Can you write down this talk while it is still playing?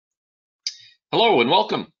Hello and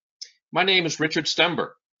welcome. My name is Richard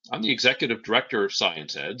Stember. I'm the Executive Director of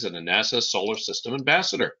Science Heads and a NASA Solar System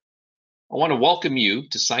Ambassador. I want to welcome you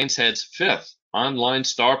to Science Head's 5th online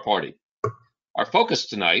star party. Our focus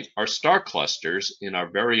tonight are star clusters in our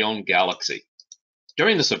very own galaxy.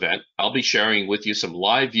 During this event, I'll be sharing with you some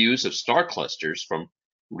live views of star clusters from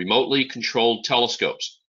remotely controlled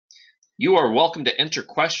telescopes. You are welcome to enter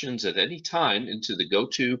questions at any time into the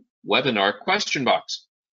GoToWebinar question box.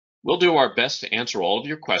 We'll do our best to answer all of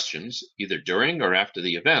your questions, either during or after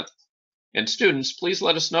the event. And students, please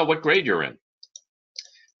let us know what grade you're in.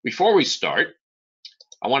 Before we start,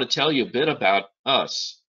 I want to tell you a bit about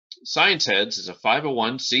us. Science Heads is a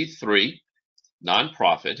 501c3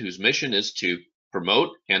 nonprofit whose mission is to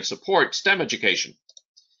promote and support STEM education.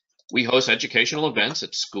 We host educational events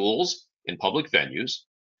at schools and public venues.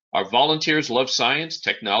 Our volunteers love science,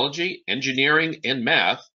 technology, engineering, and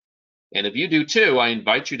math. And if you do too, I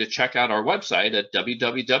invite you to check out our website at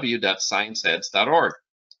www.scienceheads.org.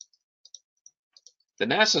 The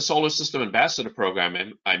NASA Solar System Ambassador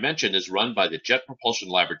Program I mentioned is run by the Jet Propulsion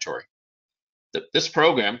Laboratory. This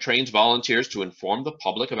program trains volunteers to inform the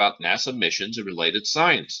public about NASA missions and related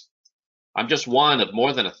science. I'm just one of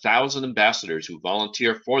more than 1,000 ambassadors who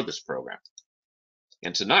volunteer for this program.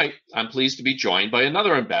 And tonight, I'm pleased to be joined by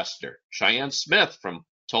another ambassador, Cheyenne Smith from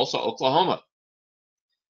Tulsa, Oklahoma.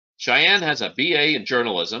 Cheyenne has a BA in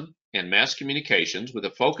journalism and mass communications with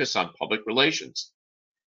a focus on public relations.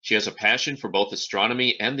 She has a passion for both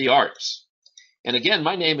astronomy and the arts. And again,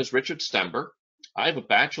 my name is Richard Stember. I have a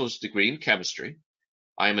bachelor's degree in chemistry.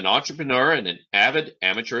 I am an entrepreneur and an avid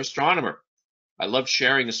amateur astronomer. I love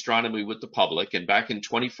sharing astronomy with the public, and back in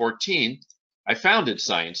 2014, I founded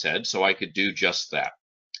Science Head so I could do just that.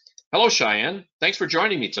 Hello, Cheyenne. Thanks for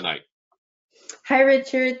joining me tonight. Hi,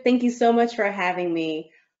 Richard. Thank you so much for having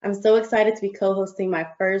me. I'm so excited to be co-hosting my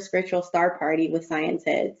first virtual star party with Science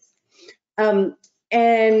Heads. And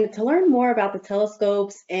to learn more about the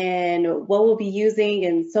telescopes and what we'll be using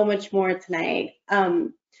and so much more tonight. So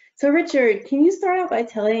Richard, can you start out by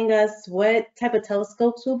telling us what type of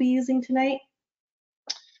telescopes we'll be using tonight?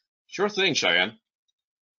 Sure thing, Cheyenne.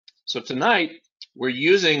 So tonight, we're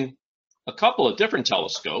using a couple of different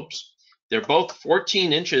telescopes. They're both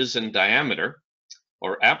 14 inches in diameter,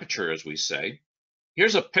 or aperture as we say.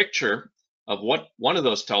 Here's a picture of what one of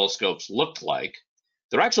those telescopes looked like.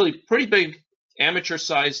 They're actually pretty big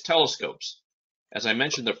amateur-sized telescopes. As I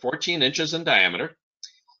mentioned, they're 14 inches in diameter.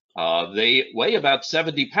 They weigh about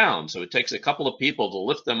 70 pounds, so it takes a couple of people to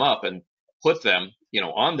lift them up and put them,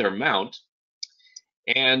 on their mount.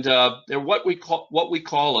 And they're what we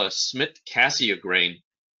call a Schmidt-Cassegrain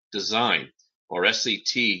design, or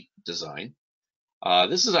SCT design.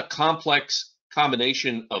 This is a complex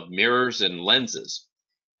combination of mirrors and lenses.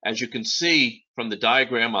 As you can see from the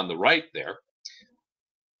diagram on the right there,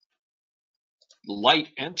 light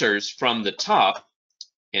enters from the top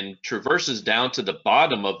and traverses down to the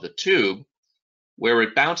bottom of the tube, where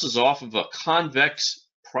it bounces off of a convex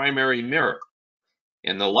primary mirror.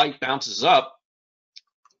 And the light bounces up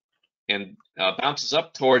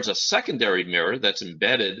towards a secondary mirror that's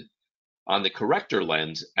embedded on the corrector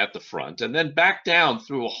lens at the front, and then back down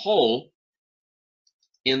through a hole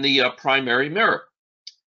in the primary mirror.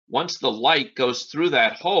 Once the light goes through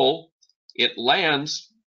that hole, it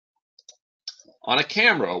lands on a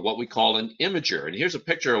camera, what we call an imager. And here's a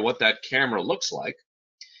picture of what that camera looks like.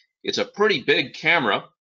 It's a pretty big camera.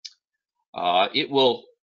 It will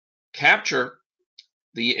capture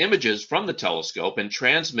the images from the telescope and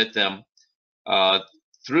transmit them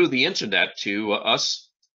through the internet to us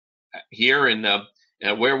here in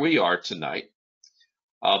where we are tonight.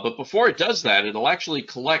 But before it does that, it'll actually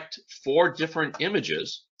collect 4 different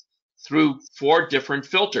images through 4 different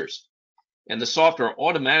filters. And the software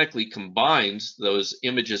automatically combines those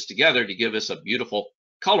images together to give us a beautiful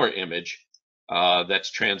color image that's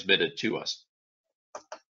transmitted to us.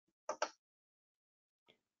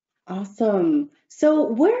 Awesome. So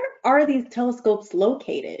where are these telescopes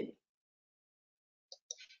located?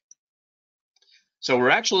 So we're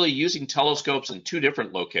actually using telescopes in 2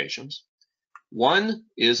 different locations. One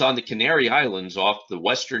is on the Canary Islands off the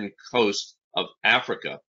western coast of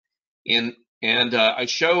Africa. And I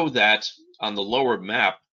show that on the lower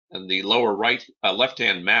map, and the lower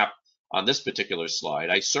left-hand map on this particular slide.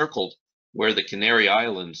 I circled where the Canary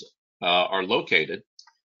Islands are located.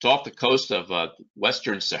 It's off the coast of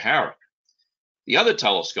Western Sahara. The other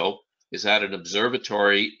telescope is at an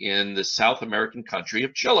observatory in the South American country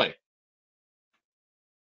of Chile.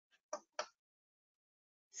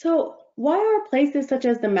 So why are places such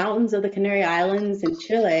as the mountains of the Canary Islands and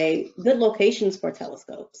Chile good locations for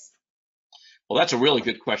telescopes? Well, that's a really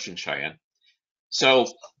good question, Cheyenne. So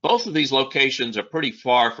both of these locations are pretty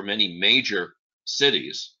far from any major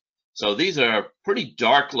cities. So these are pretty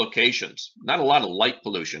dark locations, not a lot of light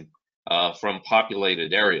pollution from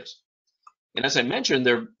populated areas. And as I mentioned,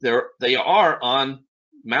 they are on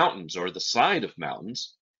mountains or the side of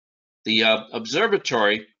mountains. The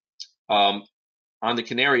observatory on the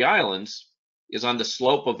Canary Islands is on the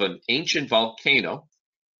slope of an ancient volcano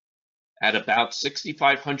at about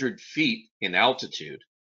 6,500 feet in altitude.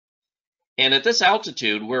 And at this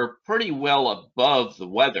altitude, we're pretty well above the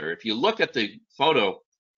weather. If you look at the photo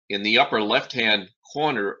in the upper left-hand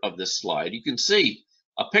corner of this slide, you can see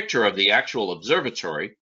a picture of the actual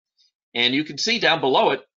observatory. And you can see down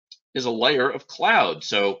below it is a layer of cloud.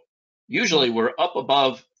 So usually we're up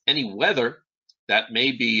above any weather that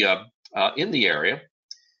may be in the area.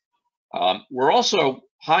 We're also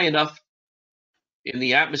high enough in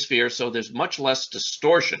the atmosphere so there's much less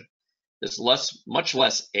distortion. There's much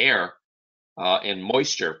less air and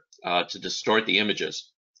moisture to distort the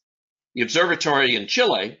images. The observatory in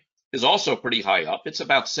Chile is also pretty high up. It's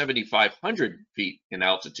about 7,500 feet in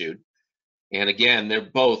altitude. And again, they're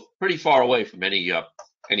both pretty far away from any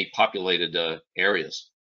populated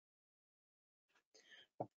areas.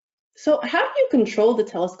 So how do you control the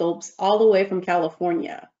telescopes all the way from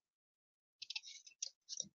California?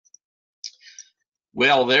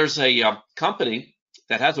 Well, there's a company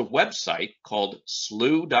that has a website called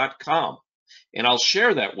slew.com, and I'll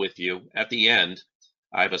share that with you at the end.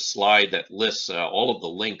 I have a slide that lists all of the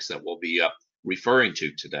links that we'll be referring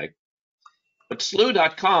to today. But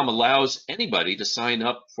slew.com allows anybody to sign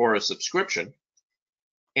up for a subscription.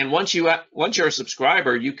 And once you're a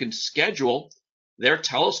subscriber, you can schedule their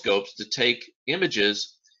telescopes to take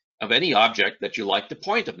images of any object that you like to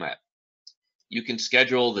point them at. You can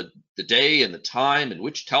schedule the day and the time and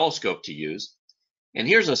which telescope to use. And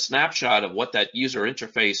here's a snapshot of what that user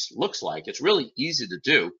interface looks like. It's really easy to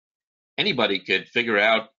do. Anybody could figure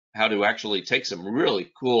out how to actually take some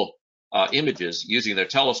really cool images using their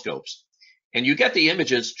telescopes. And you get the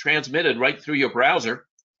images transmitted right through your browser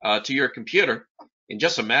to your computer in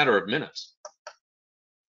just a matter of minutes.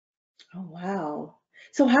 Oh, wow.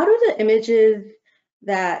 So how do the images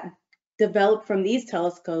that develop from these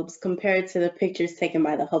telescopes compare to the pictures taken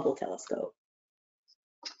by the Hubble telescope?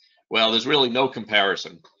 Well, there's really no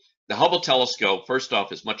comparison. The Hubble telescope, first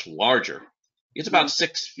off, is much larger. It's about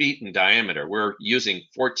 6 feet in diameter. We're using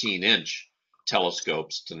 14-inch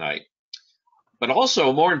telescopes tonight. But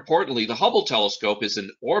also, more importantly, the Hubble telescope is in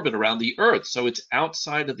orbit around the Earth, so it's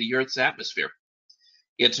outside of the Earth's atmosphere.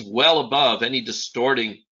 It's well above any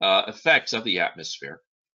distorting effects of the atmosphere.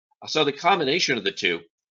 So the combination of the two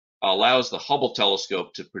allows the Hubble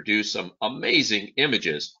telescope to produce some amazing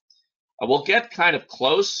images. We'll get kind of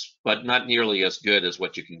close, but not nearly as good as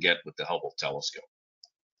what you can get with the Hubble telescope.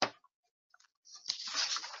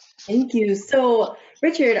 Thank you. So,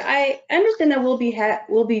 Richard, I understand that we'll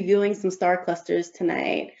be viewing some star clusters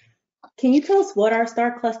tonight. Can you tell us what are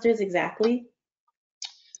star clusters exactly?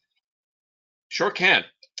 Sure can.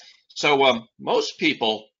 So most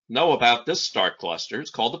people know about this star cluster.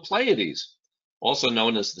 It's called the Pleiades, also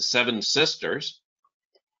known as the Seven Sisters.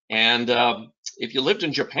 And if you lived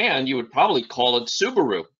in Japan, you would probably call it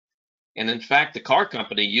Subaru. And in fact, the car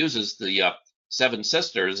company uses the Seven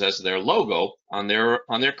Sisters as their logo on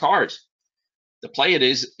their cars. The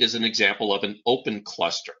Pleiades is an example of an open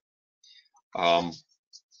cluster.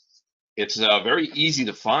 It's very easy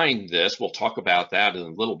to find this. We'll talk about that in a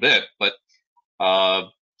little bit, but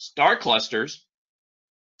star clusters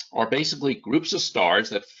are basically groups of stars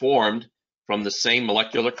that formed from the same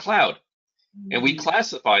molecular cloud. And we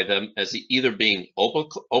classify them as either being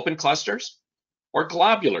open clusters or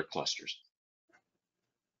globular clusters.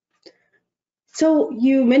 So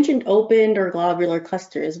you mentioned open or globular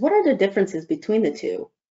clusters. What are the differences between the two?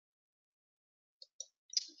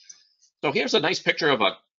 So here's a nice picture of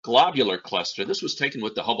a globular cluster. This was taken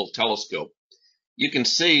with the Hubble telescope. You can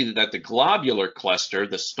see that the globular cluster,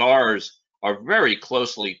 the stars are very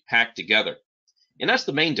closely packed together. And that's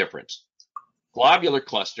the main difference. Globular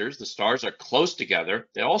clusters, the stars are close together.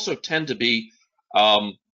 They also tend to be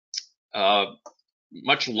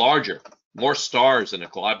much larger, more stars in a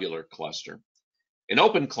globular cluster. An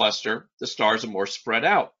open cluster, the stars are more spread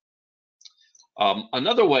out.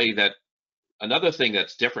 Another thing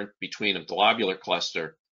that's different between a globular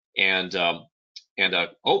cluster and an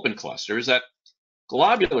open cluster is that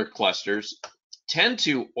globular clusters tend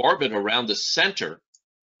to orbit around the center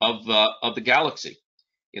of the galaxy.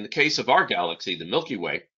 In the case of our galaxy, the Milky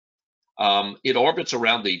Way, it orbits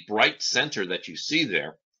around the bright center that you see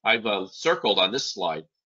there. I've circled on this slide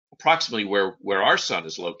approximately where our sun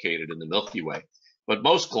is located in the Milky Way. But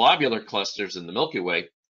most globular clusters in the Milky Way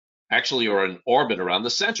actually are in orbit around the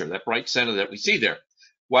center, that bright center that we see there,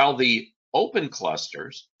 while the open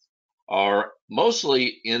clusters are mostly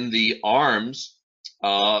in the arms,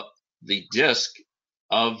 the disk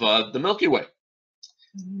of the Milky Way.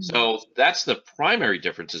 So that's the primary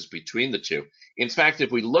differences between the two. In fact, if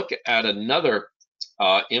we look at another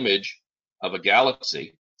image of a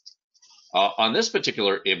galaxy, on this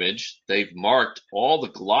particular image, they've marked all the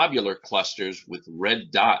globular clusters with red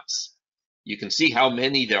dots. You can see how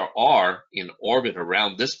many there are in orbit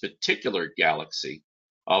around this particular galaxy.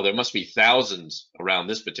 There must be thousands around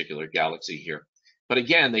this particular galaxy here. But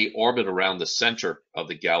again, they orbit around the center of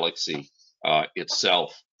the galaxy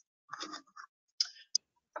itself.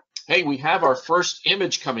 Hey, we have our first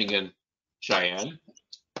image coming in, Cheyenne.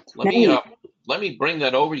 Let me bring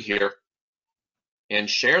that over here and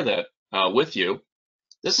share that with you.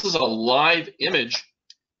 This is a live image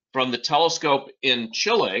from the telescope in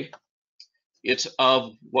Chile. It's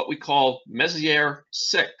of what we call Messier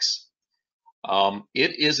 6.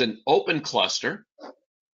 It is an open cluster,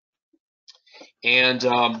 and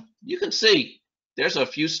you can see there's a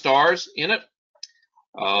few stars in it.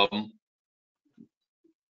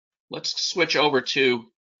 Let's switch over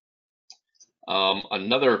to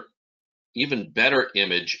another even better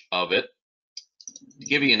image of it to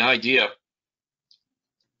give you an idea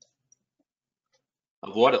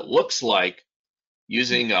of what it looks like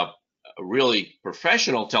using a really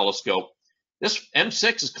professional telescope. This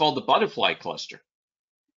M6 is called the butterfly cluster.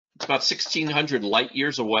 It's about 1,600 light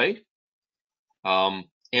years away, and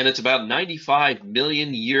it's about 95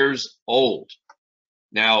 million years old.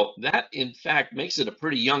 Now, that in fact makes it a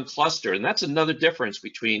pretty young cluster, and that's another difference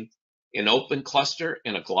between an open cluster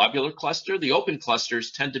and a globular cluster. The open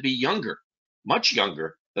clusters tend to be younger, much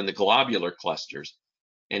younger than the globular clusters.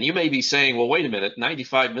 And you may be saying, well, wait a minute,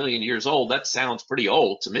 95 million years old, that sounds pretty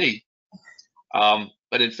old to me.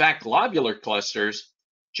 But in fact, globular clusters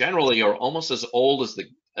generally are almost as old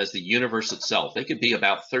as the universe itself. They could be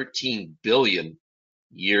about 13 billion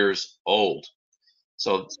years old.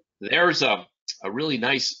 So there's a really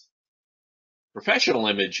nice professional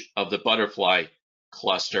image of the butterfly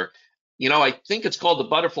cluster. You know, I think it's called the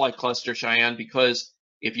butterfly cluster, Cheyenne, because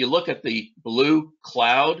if you look at the blue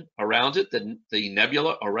cloud around it, the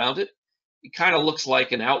nebula around it, it kind of looks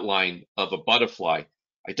like an outline of a butterfly.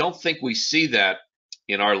 I don't think we see that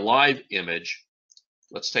in our live image.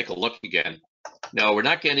 Let's take a look again. No, we're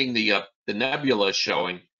not getting the nebula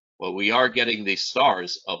showing, but we are getting the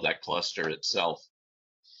stars of that cluster itself.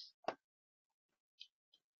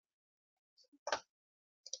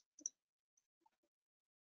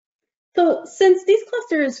 So since these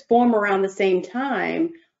clusters form around the same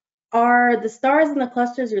time, are the stars in the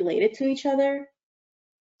clusters related to each other?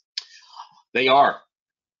 They are.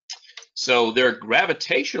 So they're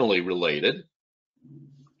gravitationally related.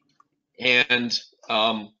 And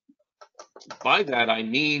by that, I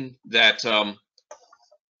mean that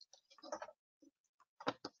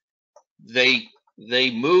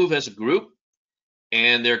they move as a group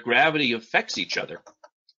and their gravity affects each other.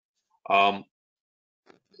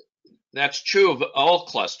 That's true of all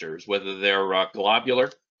clusters, whether they're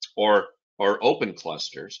globular or open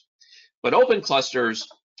clusters. But open clusters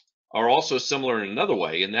are also similar in another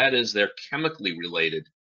way, and that is they're chemically related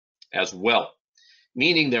as well,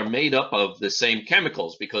 meaning they're made up of the same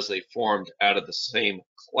chemicals because they formed out of the same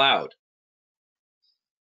cloud.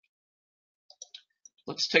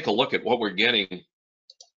 Let's take a look at what we're getting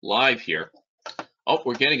live here. Oh,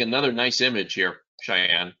 we're getting another nice image here,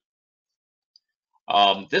 Cheyenne.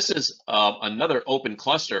 This is another open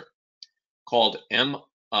cluster called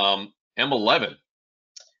M11.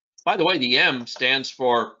 By the way, the M stands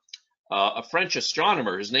for a French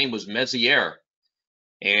astronomer. His name was Messier.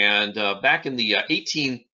 And back in the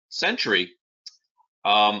 18th century,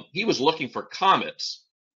 he was looking for comets.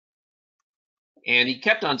 And he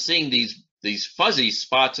kept on seeing these fuzzy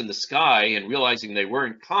spots in the sky and realizing they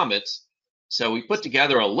weren't comets. So he put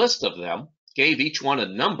together a list of them, gave each one a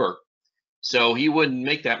number, so he wouldn't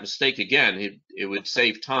make that mistake again. It would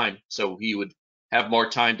save time, so he would have more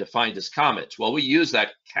time to find his comets. Well, we use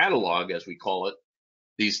that catalog, as we call it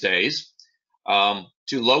these days, to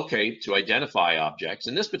locate, to identify objects.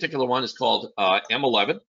 And this particular one is called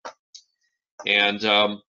M11. And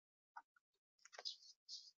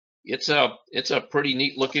it's a pretty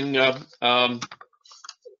neat looking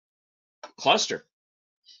cluster.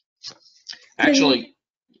 Actually,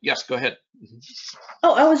 yes, go ahead.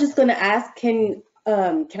 Oh, I was just going to ask, can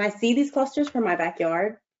I see these clusters from my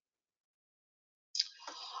backyard?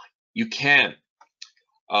 You can.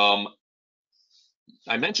 I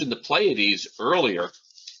mentioned the Pleiades earlier.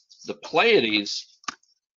 The Pleiades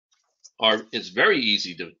is very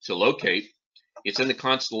easy to locate. It's in the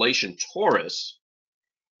constellation Taurus.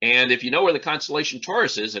 And if you know where the constellation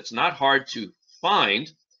Taurus is, it's not hard to find.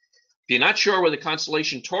 If you're not sure where the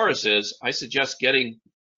constellation Taurus is, I suggest getting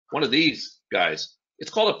one of these guys. It's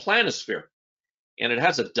called a planisphere, and it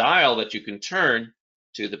has a dial that you can turn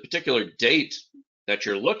to the particular date that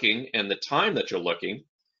you're looking and the time that you're looking.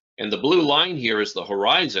 And the blue line here is the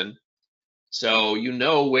horizon, so you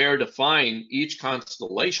know where to find each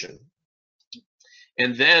constellation.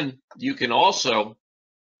 And then you can also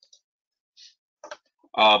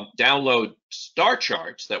download star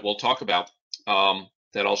charts that we'll talk about,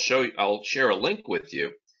 that I'll show you. I'll share a link with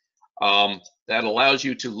you that allows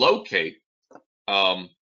you to locate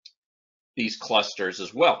these clusters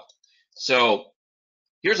as well. So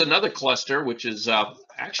here's another cluster, which is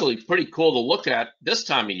actually pretty cool to look at this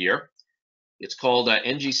time of year. It's called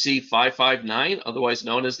NGC 559, otherwise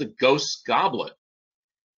known as the Ghost Goblet.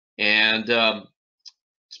 And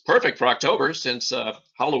it's perfect for October since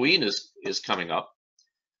Halloween is coming up.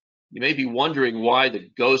 You may be wondering why the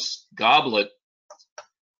Ghost Goblet,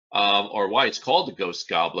 or why it's called the Ghost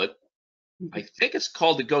Goblet. I think it's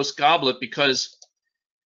called the Ghost Goblet because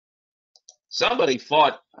somebody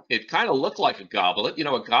thought it kind of looked like a goblet. You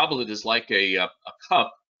know, a goblet is like a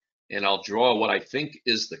cup, and I'll draw what I think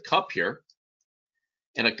is the cup here.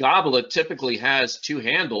 And a goblet typically has two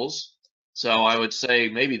handles, so I would say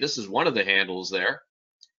maybe this is one of the handles there,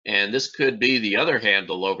 and this could be the other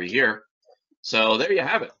handle over here. So there you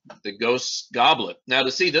have it, the Ghost Goblet. Now,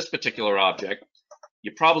 to see this particular object,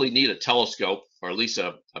 you probably need a telescope, or at least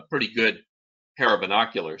a pretty good pair of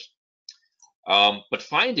binoculars. But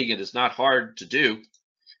finding it is not hard to do.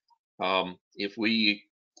 If we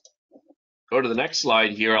go to the next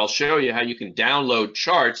slide here, I'll show you how you can download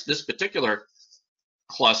charts. This particular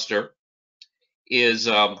cluster is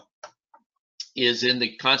in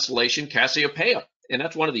the constellation Cassiopeia, and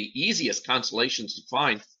that's one of the easiest constellations to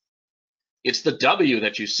find. It's the W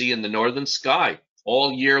that you see in the northern sky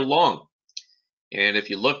all year long. And if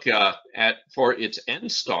you look for its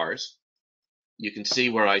end stars, you can see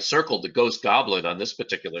where I circled the Ghost Goblet on this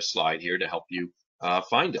particular slide here to help you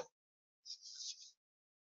find it.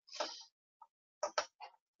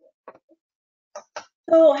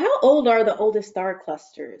 So how old are the oldest star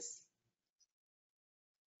clusters?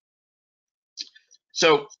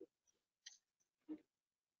 So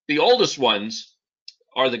the oldest ones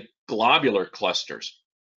are the globular clusters.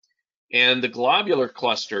 And the globular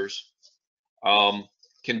clusters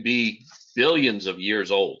can be billions of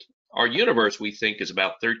years old. Our universe, we think, is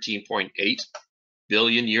about 13.8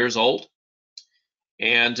 billion years old.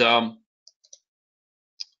 And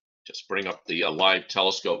just bring up the live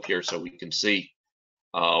telescope here so we can see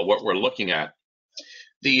what we're looking at.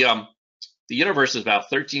 The universe is about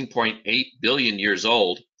 13.8 billion years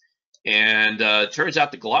old, and it turns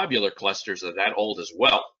out the globular clusters are that old as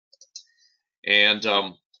well. And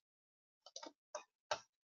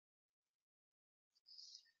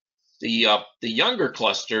the younger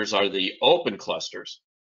clusters are the open clusters.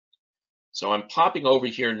 So I'm popping over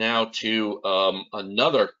here now to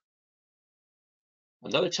another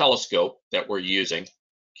telescope that we're using,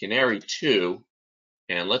 Canary 2,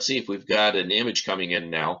 and let's see if we've got an image coming in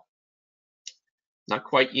now. Not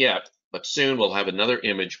quite yet, but soon we'll have another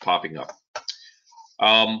image popping up.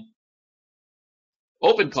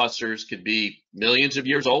 Open clusters could be millions of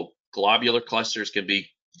years old. Globular clusters can be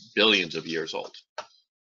billions of years old.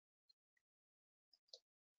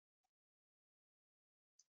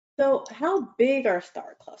 So how big are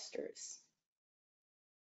star clusters?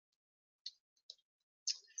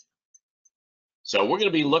 So we're going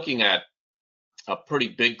to be looking at a pretty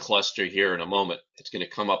big cluster here in a moment. It's going to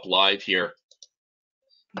come up live here.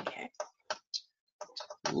 Okay.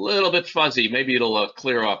 A little bit fuzzy. Maybe it'll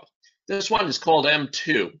clear up. This one is called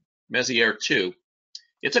M2, Messier 2.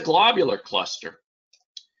 It's a globular cluster.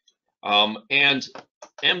 And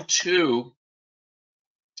M2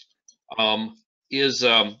 is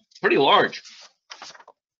pretty large.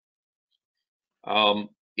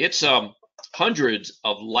 It's hundreds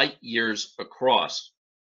of light years across,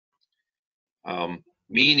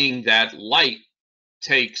 meaning that light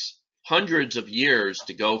takes hundreds of years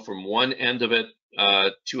to go from one end of it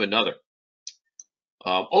to another.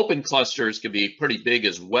 Open clusters can be pretty big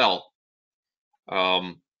as well,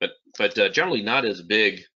 but generally not as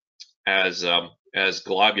big as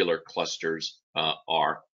globular clusters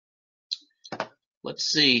are.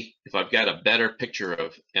 Let's see if I've got a better picture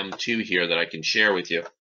of M2 here that I can share with you,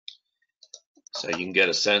 so you can get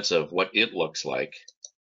a sense of what it looks like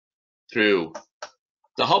through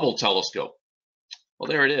the Hubble telescope. Well,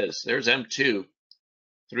 there it is. There's M2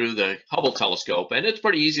 through the Hubble telescope, and it's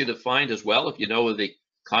pretty easy to find as well if you know where the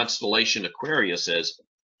constellation Aquarius is.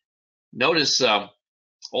 Notice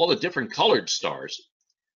all the different colored stars.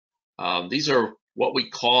 These are what we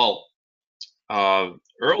call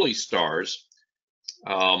early stars.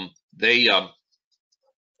 They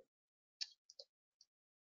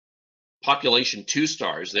population 2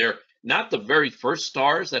 stars. They're not the very first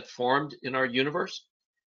stars that formed in our universe,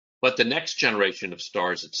 but the next generation of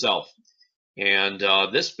stars itself. And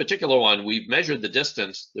this particular one, we've measured the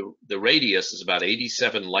distance. The radius is about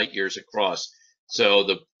 87 light years across. So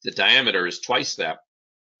the diameter is twice that,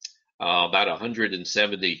 about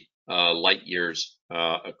 170 light years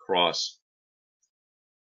across.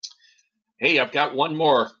 Hey, I've got one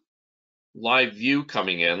more live view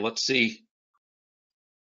coming in. Let's see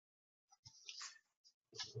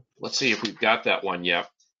if we've got that one yet.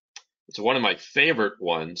 It's one of my favorite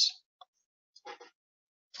ones.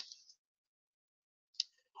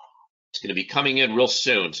 It's going to be coming in real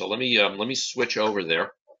soon. So let me switch over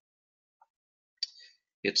there.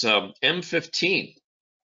 It's M15.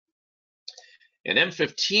 And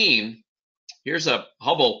M15, here's a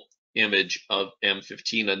Hubble image of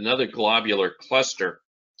M15, another globular cluster.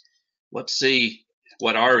 Let's see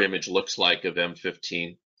what our image looks like of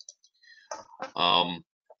M15.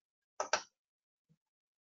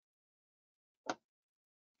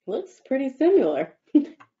 Looks pretty similar.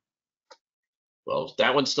 Well,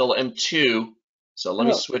 that one's still M2. So let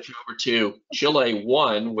me switch over to Chile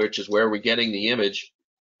 1, which is where we're getting the image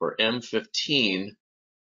for M15.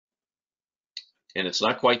 And it's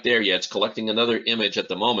not quite there yet. It's collecting another image at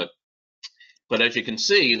the moment. But as you can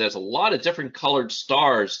see, there's a lot of different colored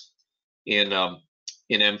stars in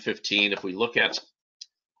M15. If we look at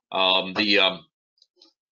the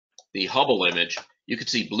Hubble image, you can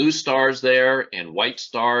see blue stars there and white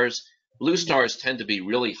stars. Blue stars tend to be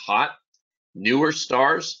really hot, newer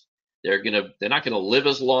stars. They're not gonna live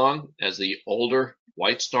as long as the older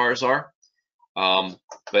white stars are.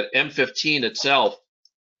 But M15 itself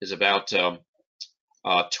is about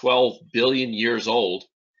 12 billion years old.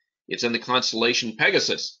 It's in the constellation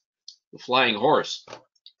Pegasus, the flying horse.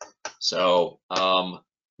 So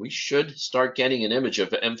we should start getting an image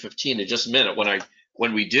of M15 in just a minute.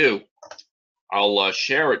 When we do, I'll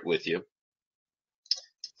share it with you.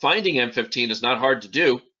 Finding M15 is not hard to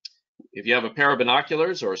do. If you have a pair of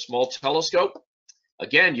binoculars or a small telescope,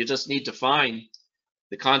 again, you just need to find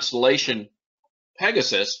the constellation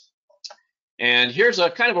Pegasus. And here's a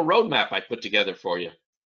kind of a roadmap I put together for you.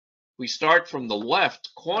 We start from the left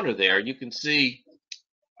corner there. You can see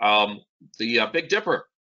the Big Dipper.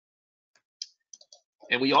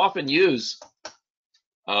 And we often use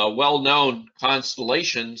well-known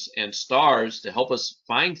constellations and stars to help us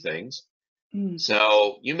find things.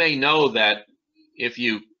 So you may know that if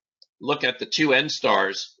you look at the two end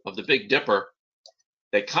stars of the Big Dipper,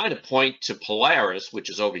 they kind of point to Polaris, which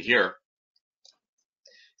is over here.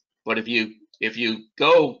 But if you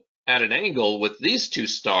go at an angle with these two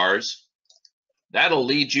stars, that'll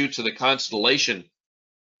lead you to the constellation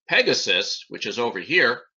Pegasus, which is over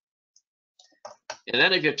here. And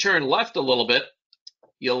then if you turn left a little bit,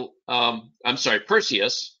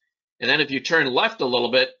 Perseus. And then if you turn left a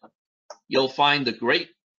little bit, you'll find the great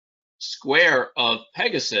square of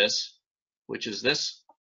Pegasus, which is this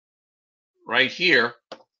right here.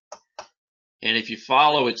 And if you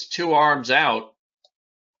follow its two arms out,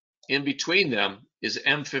 in between them is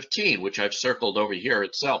M15, which I've circled over here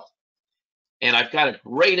itself. And I've got a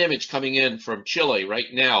great image coming in from Chile right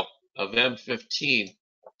now of M15.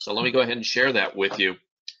 So let me go ahead and share that with you.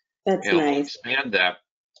 That's and nice. We'll expand that.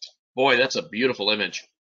 Boy, that's a beautiful image.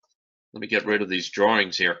 Let me get rid of these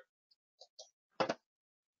drawings here.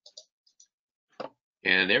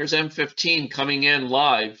 And there's M15 coming in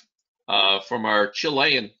live from our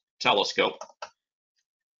Chilean telescope.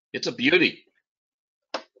 It's a beauty.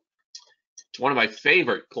 It's one of my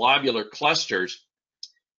favorite globular clusters.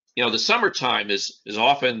 You know, the summertime is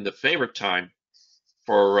often the favorite time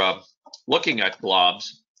for looking at globs,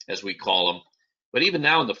 as we call them. But even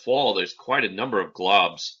now in the fall, there's quite a number of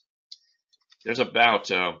globs. There's about,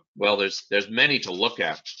 there's many to look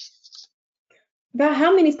at. About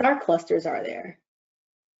how many star clusters are there?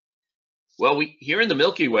 Well, here in the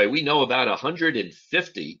Milky Way, we know about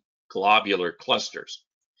 150 globular clusters.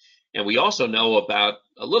 And we also know about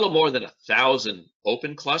a little more than 1,000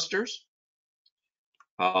 open clusters.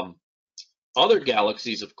 Other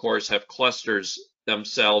galaxies, of course, have clusters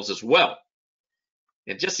themselves as well.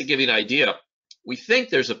 And just to give you an idea, we think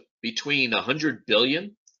there's between 100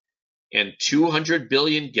 billion and 200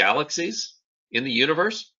 billion galaxies in the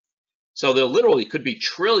universe. So there literally could be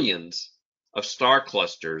trillions of star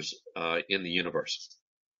clusters in the universe.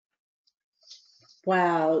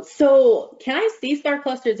 Wow. So can I see star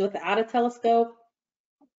clusters without a telescope?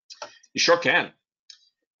 You sure can.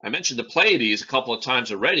 I mentioned the Pleiades a couple of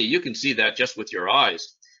times already. You can see that just with your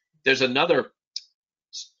eyes. There's another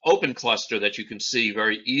open cluster that you can see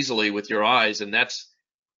very easily with your eyes, and that's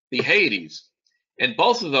the Hyades. And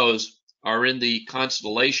both of those are in the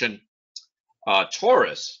constellation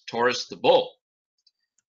Taurus the bull.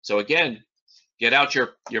 So again, get out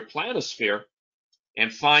your planisphere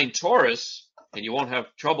and find Taurus, and you won't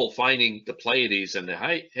have trouble finding the Pleiades and the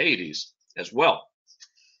Hyades as well.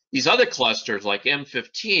 These other clusters like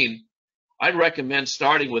M15, I'd recommend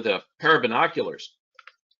starting with a pair of binoculars,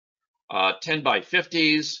 10 by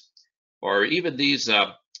 50s, or even these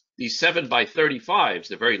 7 by 35s.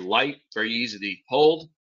 They're very light, very easy to hold.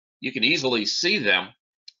 You can easily see them.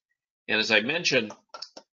 And as I mentioned,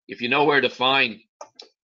 if you know where to find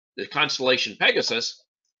the constellation Pegasus,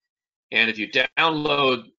 and if you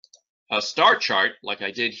download a star chart like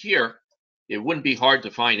I did here, it wouldn't be hard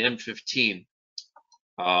to find M15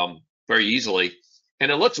 very easily.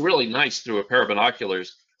 And it looks really nice through a pair of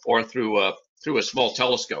binoculars or through a small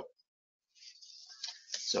telescope.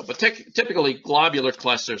 So, but typically globular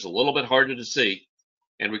clusters are a little bit harder to see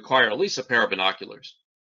and require at least a pair of binoculars.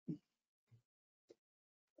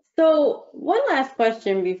 So one last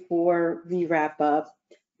question before we wrap up.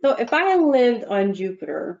 So if I lived on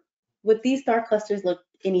Jupiter, would these star clusters look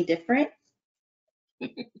any different?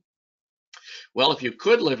 Well, if you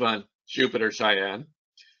could live on Jupiter, Cheyenne,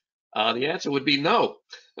 the answer would be no.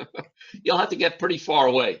 You'll have to get pretty far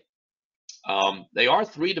away. They are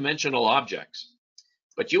three-dimensional objects,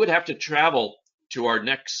 but you would have to travel to our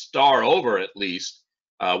next star over at least,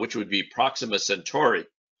 which would be Proxima Centauri,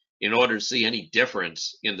 in order to see any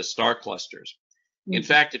difference in the star clusters. Mm-hmm. In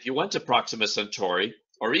fact, if you went to Proxima Centauri,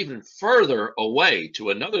 or even further away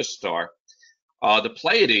to another star, the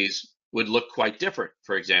Pleiades would look quite different,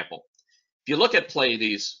 for example. If you look at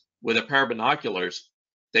Pleiades with a pair of binoculars,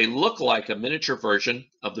 they look like a miniature version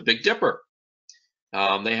of the Big Dipper.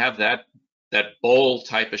 They have that bowl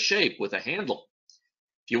type of shape with a handle.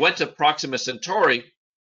 If you went to Proxima Centauri,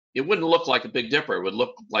 it wouldn't look like a Big Dipper. It would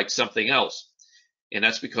look like something else. And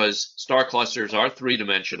that's because star clusters are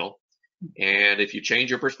three-dimensional. And if you change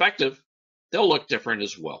your perspective, they'll look different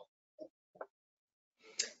as well.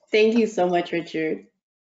 Thank you so much, Richard.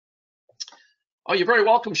 Oh, you're very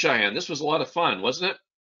welcome, Cheyenne. This was a lot of fun, wasn't it?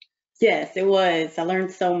 Yes, it was. I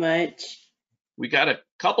learned so much. We got a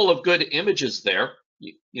couple of good images there.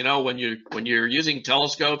 You know, when you're using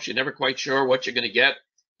telescopes, you're never quite sure what you're going to get.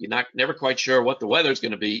 You're never quite sure what the weather's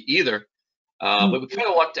going to be either. But we kind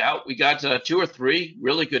of lucked out. We got 2 or 3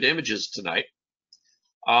 really good images tonight.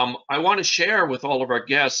 I want to share with all of our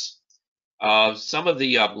guests some of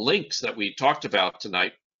the links that we talked about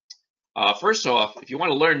tonight. First off, if you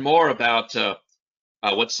want to learn more about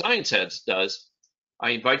what Science Heads does, I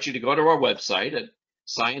invite you to go to our website at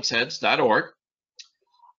scienceheads.org.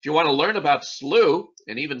 If you want to learn about SLU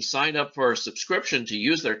and even sign up for a subscription to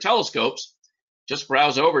use their telescopes, just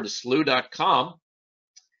browse over to slu.com.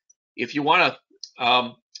 If you want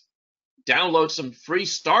to download some free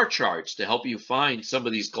star charts to help you find some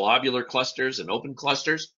of these globular clusters and open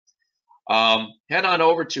clusters, head on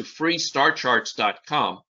over to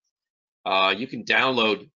freestarcharts.com. You can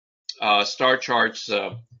download star charts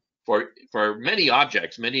for many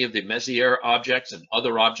objects, many of the Messier objects and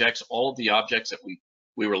other objects. All of the objects that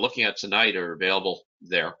we were looking at tonight are available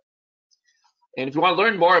there. And if you want to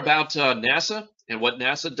learn more about NASA and what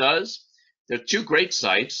NASA does, there are 2 great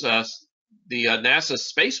sites. The NASA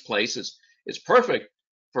Space Place is perfect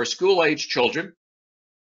for school-age children.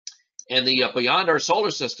 And the Beyond Our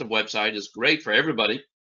Solar System website is great for everybody.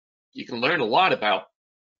 You can learn a lot about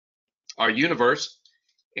our universe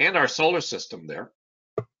and our solar system there.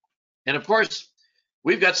 And of course,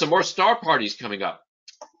 we've got some more star parties coming up.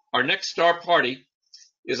 Our next star party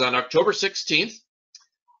is on October 16th.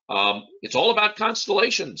 It's all about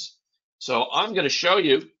constellations. So I'm going to show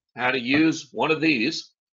you how to use one of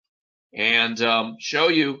these and show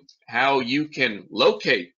you how you can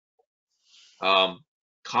locate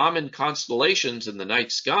common constellations in the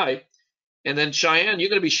night sky. And then Cheyenne, you're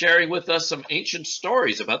going to be sharing with us some ancient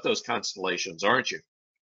stories about those constellations, aren't you?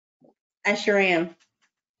 I sure am.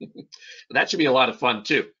 That should be a lot of fun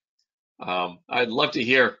too. I'd love to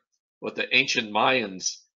hear what the ancient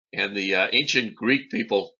Mayans and the ancient Greek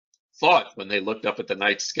people thought when they looked up at the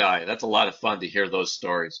night sky. That's a lot of fun to hear those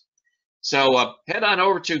stories. So head on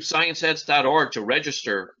over to scienceheads.org to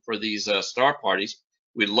register for these star parties.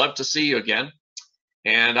 We'd love to see you again.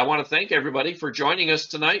 And I want to thank everybody for joining us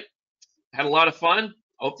tonight. Had a lot of fun.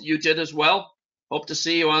 Hope that you did as well. Hope to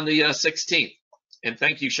see you on the 16th. And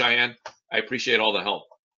thank you, Cheyenne. I appreciate all the help.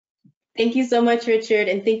 Thank you so much, Richard,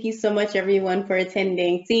 and thank you so much, everyone, for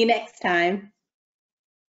attending. See you next time.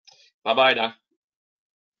 Bye-bye now.